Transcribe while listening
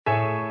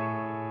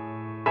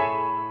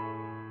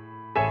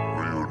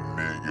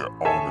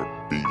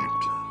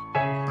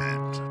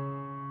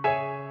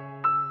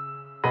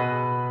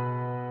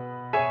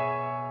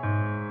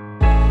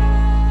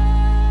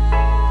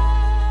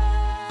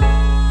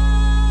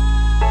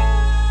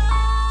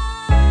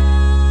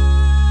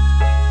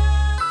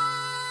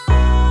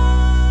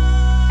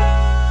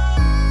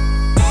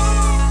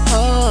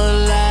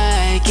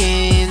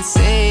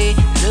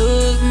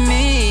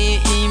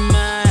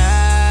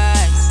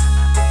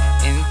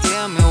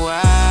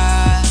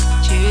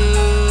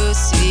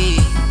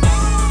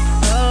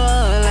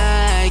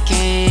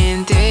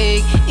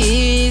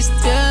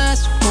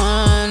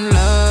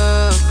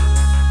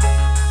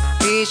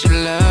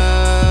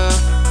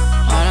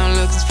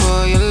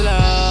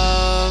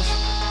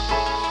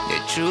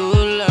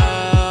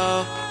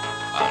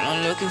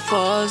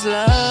is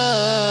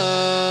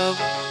love.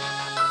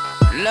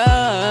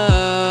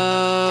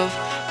 Love,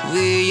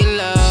 will you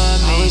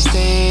love me? Always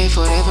stay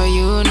forever,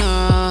 you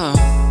know.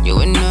 You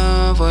will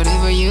know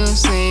whatever you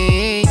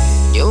say.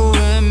 You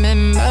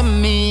remember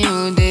me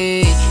all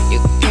day. You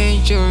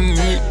can't show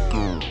me.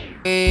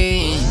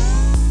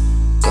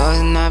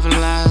 Cause nothing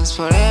lasts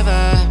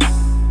forever.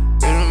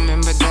 You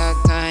remember that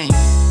time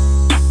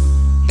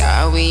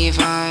that we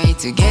fight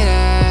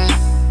together.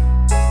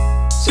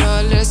 So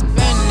let's spend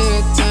a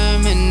little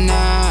time and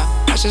now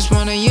I just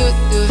want you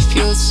to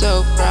feel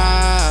so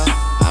proud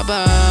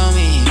about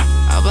me,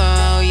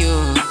 about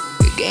you.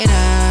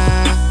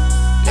 Together,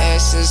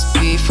 let's just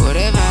be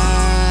forever.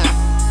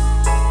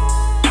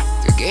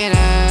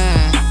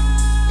 Together,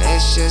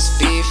 let's just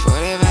be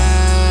forever.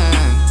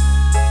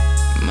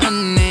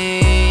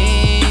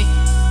 Money,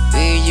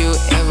 will you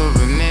ever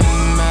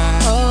remember?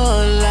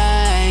 All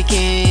I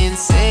can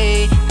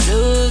say,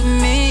 look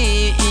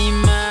me in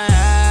my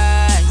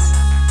eyes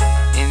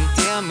and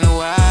tell me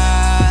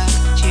what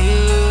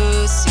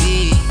you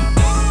see.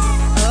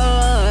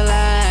 All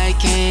I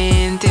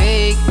can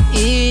take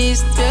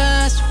is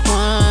just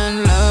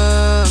one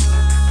love.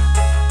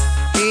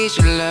 It's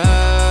your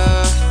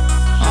love.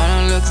 All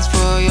I'm looking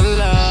for your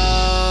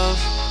love,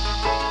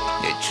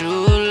 the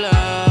true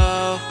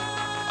love.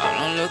 All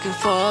I'm looking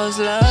for is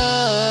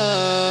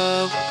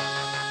love.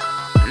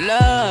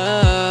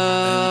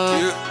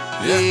 Love,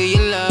 will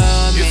you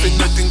love me? If it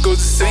nothing goes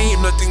the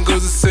same, nothing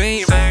goes the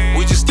same.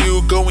 We just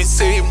still go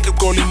insane, keep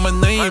calling my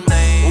name.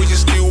 We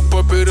just still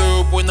pop it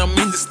up when I'm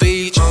in the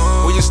stage.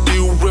 We just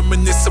still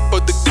reminisce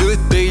about the good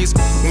days.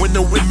 When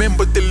I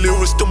remember the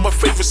lyrics to my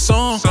favorite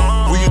song,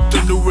 we used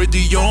turn the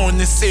radio on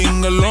and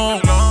sing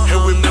along.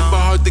 And remember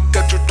how they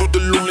got you through the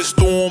lonely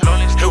storm.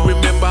 And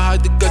remember how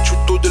they got you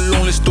through the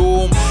lonely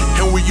storm.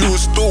 And we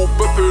used to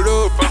pop it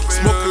up,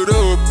 smoke it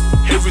up.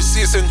 Every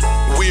season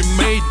we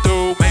made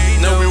though.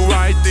 Now we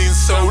riding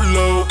so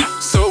low,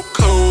 so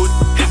cold,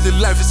 and the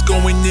life is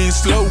going in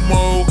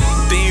slow-mo.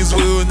 Things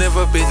will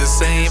never be the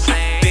same.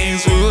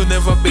 Things will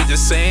never be the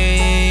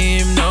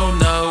same. No,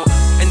 no.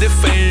 And the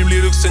fame,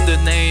 lyrics in the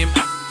name,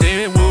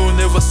 they will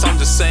never sound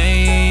the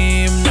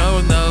same.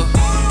 No, no.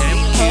 And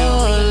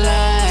all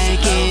I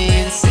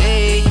can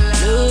say,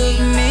 look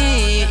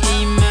me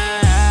in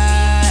my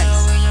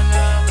eyes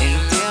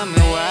and tell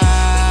me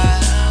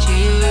what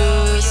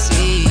you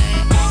see.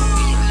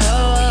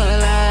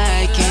 All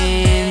I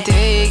can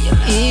take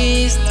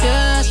is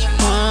just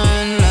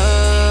one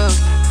love.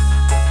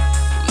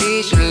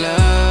 It's your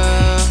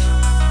love.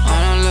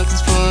 All I'm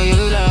looking for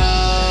your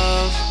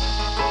love,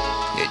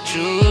 the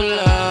true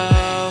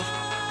love.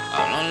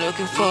 All I'm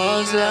looking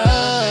for is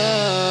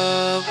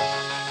love.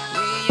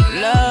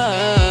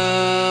 Love.